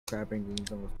crab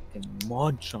penguins on a fucking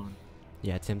munch on.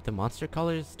 Yeah, Tim, the monster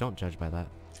colors, don't judge by that.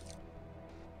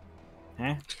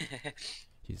 Huh?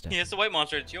 He's Yeah, it's the white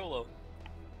monster. It's YOLO.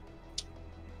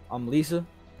 I'm Lisa.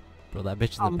 Bro, that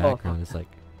bitch in I'm the background is like...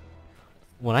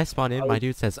 When I spawn in, my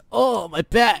dude says, "Oh, my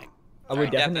back!" Are we Sorry,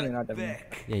 definitely Devin. not definitely?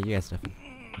 Yeah, you guys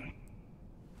definitely.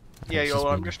 Yeah, It's YOLO,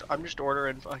 I'm me. just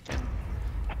ordering fucking.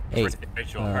 Hey,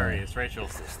 Rachel, hurry, it's Rachel.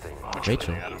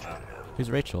 Rachel? I don't know. Who's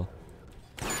Rachel?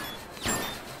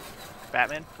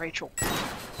 Batman? Rachel.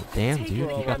 Damn, dude, you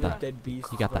got that. Dead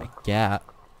beast. You got that gap.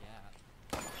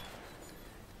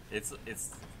 It's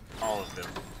all of them.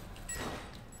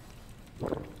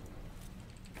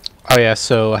 Oh yeah,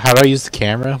 so how do I use the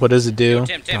camera? What does it do?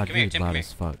 Tim, God, come here, dude, Tim, come loud here.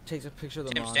 as fuck. Takes a picture of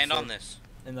the Tim, monster. stand on this.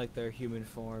 In like their human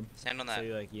form. Stand on So that.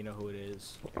 you you know who it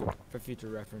is. For future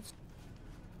reference.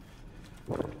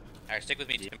 Alright, stick with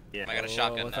me, Tim. Yeah. I got a Whoa,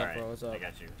 shotgun what's now. up, Alright, bro? What's up? I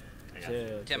got you. I got you.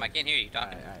 Chill, Tim, I can't hear you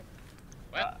talking. Alright.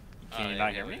 What? Can you yeah, not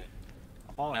yeah, hear me? yeah.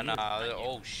 Oh, No, no,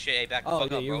 oh shit, hey, back the Oh,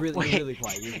 fuck yeah, up, you're bro. really, Wait, you're really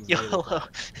quiet. You're really YOLO. quiet.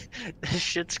 This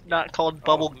shit's not called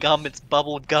bubble gum, it's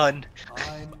bubble gun.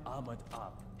 I'm armored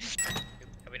up.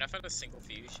 Have we not found a single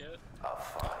fuse yet?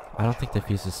 I don't think the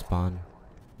fuses spawn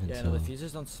Yeah, until... no, the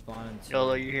fuses don't spawn until.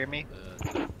 YOLO, you hear me?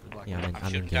 Yeah, I'm I'm in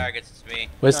shooting game. targets, it's me.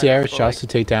 What's the Alright, average but shots like- to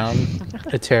take down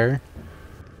a terror?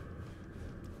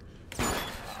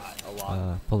 A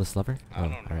lot. Pull this lever? I Oh,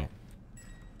 don't know. alright.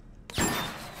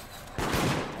 I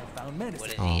found What medicine.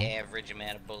 is Aw. the average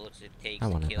amount of bullets it takes I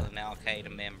to wanted kill that. an Al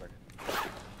Qaeda member?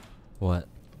 What?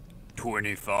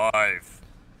 25.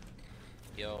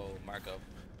 Yo, Marco.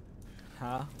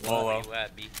 Huh? Where Polo. you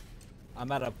at, B?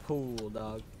 I'm at a pool,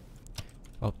 dog.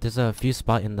 Oh, there's a fuse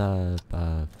spot in the,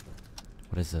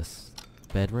 what is this?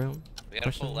 Bedroom? We gotta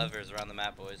Question pull mark? levers around the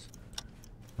map, boys.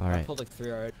 I Alright. pulled like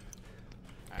 3 already.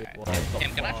 Alright. What Tim, the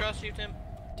Tim, can I fuck? trust you, Tim?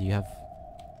 Do you have...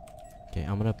 Okay,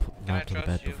 I'm gonna Can I mount to the trust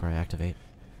bed you? before I activate.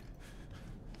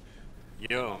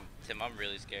 Yo. Tim, I'm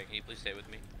really scared. Can you please stay with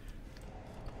me?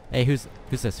 Hey, who's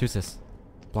this? Who's this?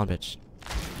 Blonde bitch.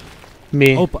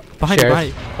 Me. Oh, behind you,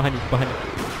 Sheriff. behind you, behind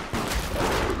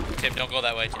you. Tim, don't go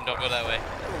that way. Tim, don't go that way.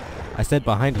 I said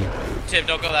behind you. Tim,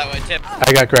 don't go that way. Tim.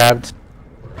 I got grabbed.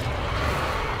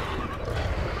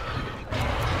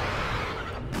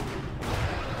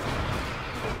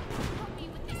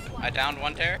 I downed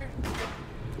one terror.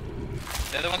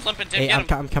 The other one's limping. Tim, Hey, get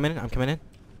him. I'm coming in, I'm coming in.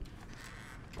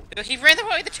 He ran that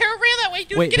way. The terror ran that way,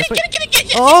 dude. Wait, get this it, way. get it, get it, get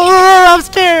it. Oh, I'm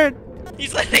scared!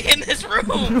 He's living in this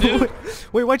room, dude.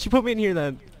 Wait, why'd you put me in here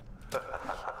then?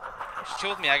 Just chill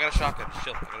with me. I got a shotgun. Just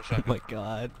chill. I got a Oh shotgun. my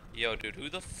god. Yo, dude, who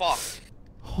the fuck?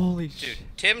 Holy Dude, shit.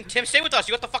 Tim, stay with us.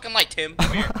 You got the fucking light, Tim.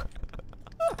 Come here.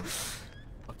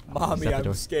 Mommy, the I'm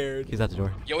door. scared. He's at the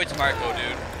door. Yo, it's Marco,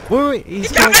 dude. Wait,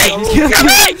 he's got coming! me! He's He's got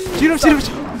coming! me! Shoot him, shoot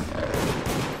him!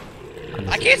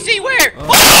 I can't see where.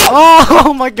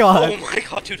 Oh my god! Oh my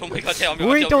god, dude. Oh my god, Tim.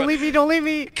 Wait, don't leave me, don't leave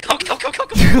me! Come.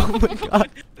 Oh my god.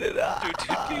 Dude,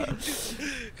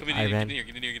 come in I here, ran-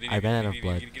 get in here, I ran out of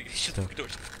blood, Shut the so- fucking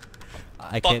doors.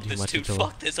 I Fuck can't do this, much dude. until...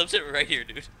 Fuck this. I'm sitting right here,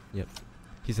 dude. Yep.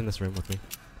 He's in this room with me.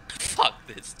 Fuck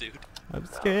this, dude. I'm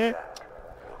scared.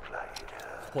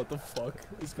 What the fuck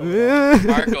is going on?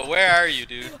 Marco, where are you,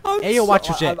 dude? Hey, yo, watch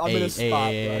your jet. I'm in Hey, a spot, bro.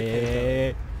 I can't tell.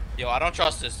 hey, Yo, I don't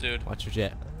trust this, dude. watch your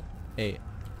jet. Hey,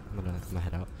 I'm gonna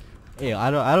head out. Hey,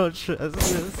 I don't trust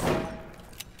this.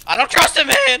 I don't trust him,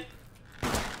 man.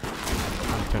 I'm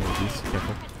turning the keys.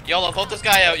 Careful. YOLO, vote this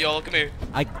guy out, YOLO. Come here.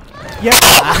 Yeah,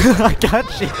 I got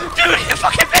you. Dude, you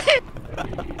fucking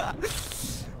man.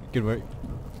 Good work.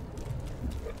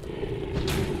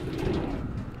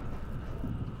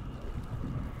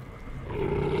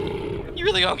 You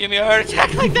really gonna give me a heart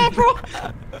attack like that, bro?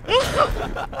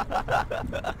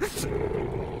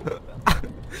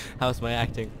 How's my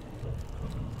acting?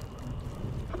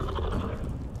 No,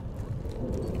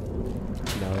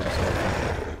 I'm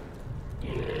sorry.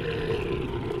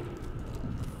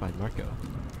 Find Marco.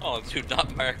 Oh, dude,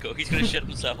 not Marco. He's gonna shit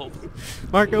himself.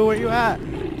 Marco, where you at?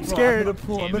 I'm scared. I'm in a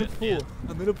pool. I'm in a pool.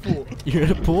 I'm in a pool. You're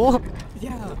in a pool?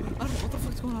 Yeah. I don't know what the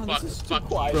fuck's going on. Fuck, This is too fuck,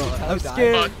 quiet. bro, Did Tyler I'm die?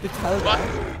 scared. Did Tyler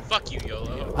die? Fuck you,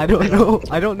 YOLO. I don't know.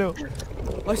 I don't know.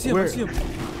 Oh, I see him. Where? I see him.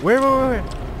 Where? Wait,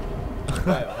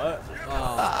 what?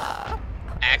 Oh.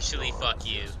 Actually, fuck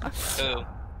you. Who?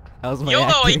 How's my YOLO,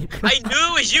 acting? I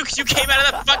knew it was you because you came out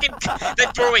of that fucking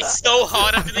that doorway so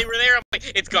hot after they were there. I'm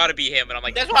like, it's gotta be him, and I'm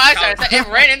like, That's what I said. I said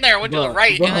it ran in there, went to the Bruh,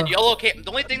 right, and then bruh. YOLO came.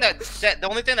 The only thing that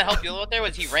helped YOLO out there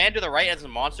was he ran to the right as a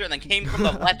monster, and then came from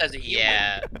the left as a human.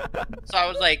 Yeah. So I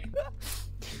was like,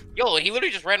 YOLO, he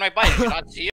literally just ran right by. Did you not see him?